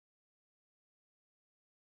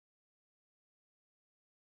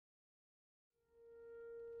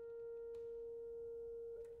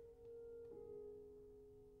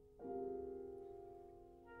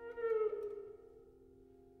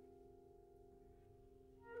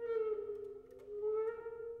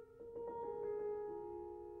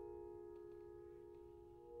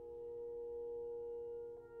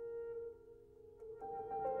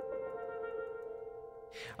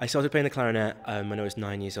I started playing the clarinet when I was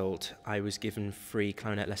 9 years old. I was given free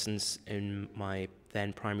clarinet lessons in my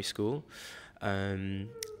then primary school, and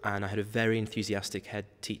I had a very enthusiastic head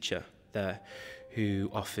teacher there who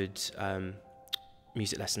offered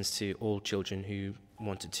music lessons to all children who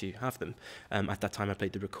wanted to have them. At that time I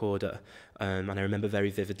played the recorder, and I remember very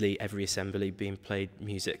vividly every assembly being played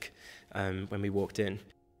music when we walked in.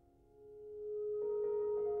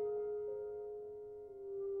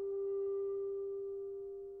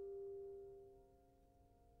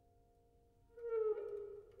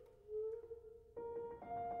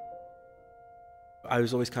 I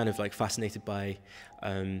was always kind of like fascinated by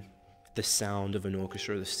the sound of an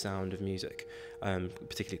orchestra, the sound of music,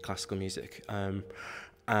 particularly classical music.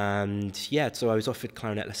 And yeah, so I was offered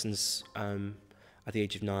clarinet lessons at the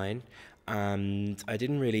age of 9, and I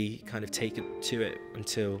didn't really kind of take to it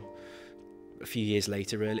until a few years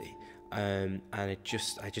later, really. And I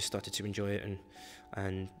just started to enjoy it,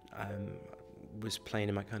 and was playing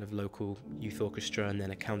in my kind of local youth orchestra, and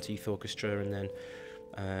then a county youth orchestra, and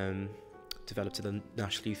then developed to the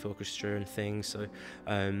National Youth Orchestra and things. So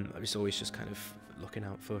I was always just kind of looking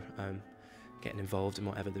out for getting involved in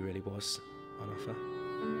whatever there really was on offer.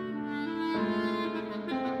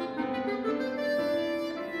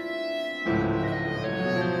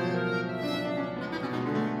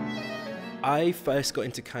 I first got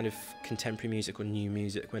into kind of contemporary music or new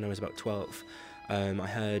music when I was about 12. I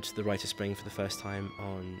heard The Rite of Spring for the first time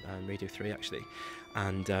on Radio 3 actually,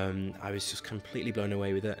 and I was just completely blown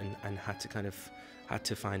away with it, and had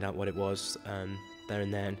to find out what it was there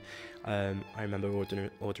and then. I remember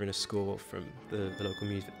ordering a score from the local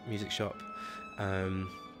music shop,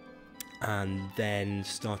 and then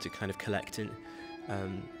started kind of collecting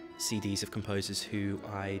CDs of composers who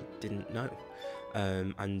I didn't know,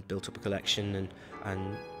 and built up a collection,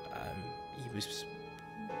 and it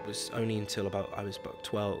was only until I was about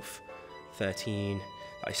 12, 13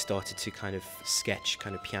 that I started to kind of sketch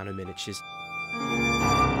kind of piano miniatures.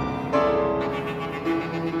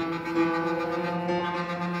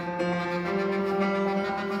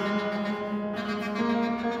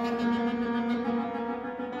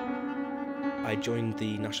 I joined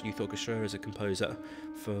the National Youth Orchestra as a composer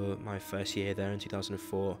for my first year there in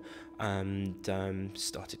 2004, and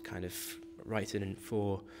started kind of writing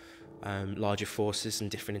for larger forces and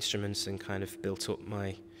different instruments, and kind of built up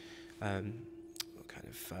my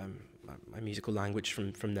my musical language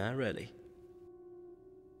from there, really.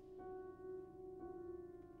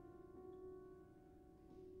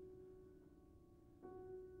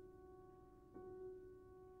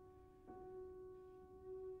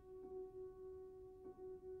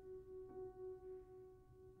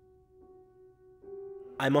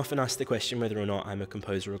 I'm often asked the question whether or not I'm a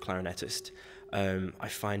composer or a clarinetist. I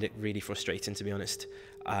find it really frustrating, to be honest.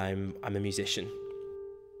 I'm a musician.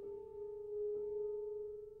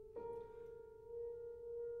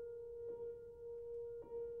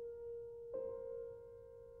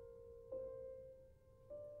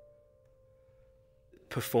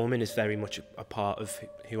 Performing is very much a part of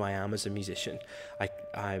who I am as a musician.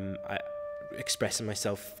 I'm expressing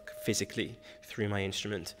myself physically through my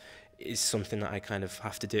instrument is something that I kind of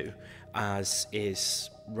have to do, as is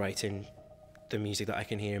writing the music that I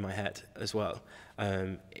can hear in my head as well.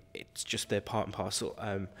 It's just they're part and parcel.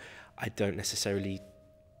 I don't necessarily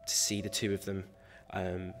see the two of them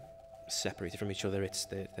separated from each other. It's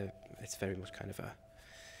very much kind of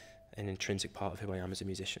an intrinsic part of who I am as a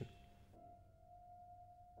musician.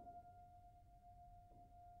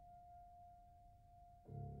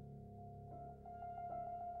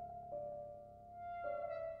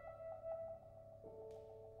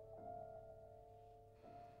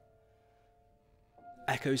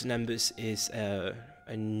 Echoes and Embers is a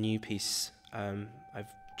new piece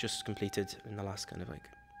I've just completed in the last kind of like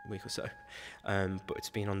week or so, but it's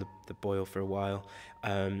been on the boil for a while.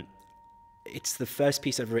 It's the first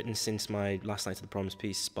piece I've written since my Last Night of the Proms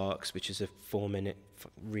piece, Sparks, which is a 4-minute,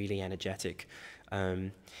 really energetic,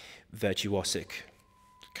 virtuosic,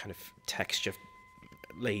 kind of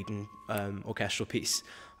texture-laden orchestral piece.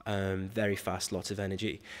 Very fast, lots of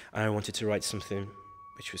energy. And I wanted to write something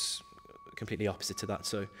which was completely opposite to that.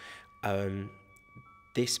 So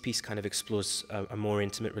this piece kind of explores a more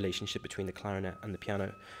intimate relationship between the clarinet and the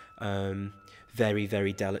piano. Very,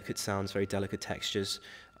 very delicate sounds, very delicate textures,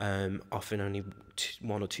 often only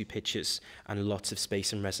 1 or 2 pitches, and lots of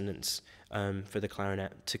space and resonance for the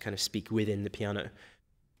clarinet to kind of speak within the piano.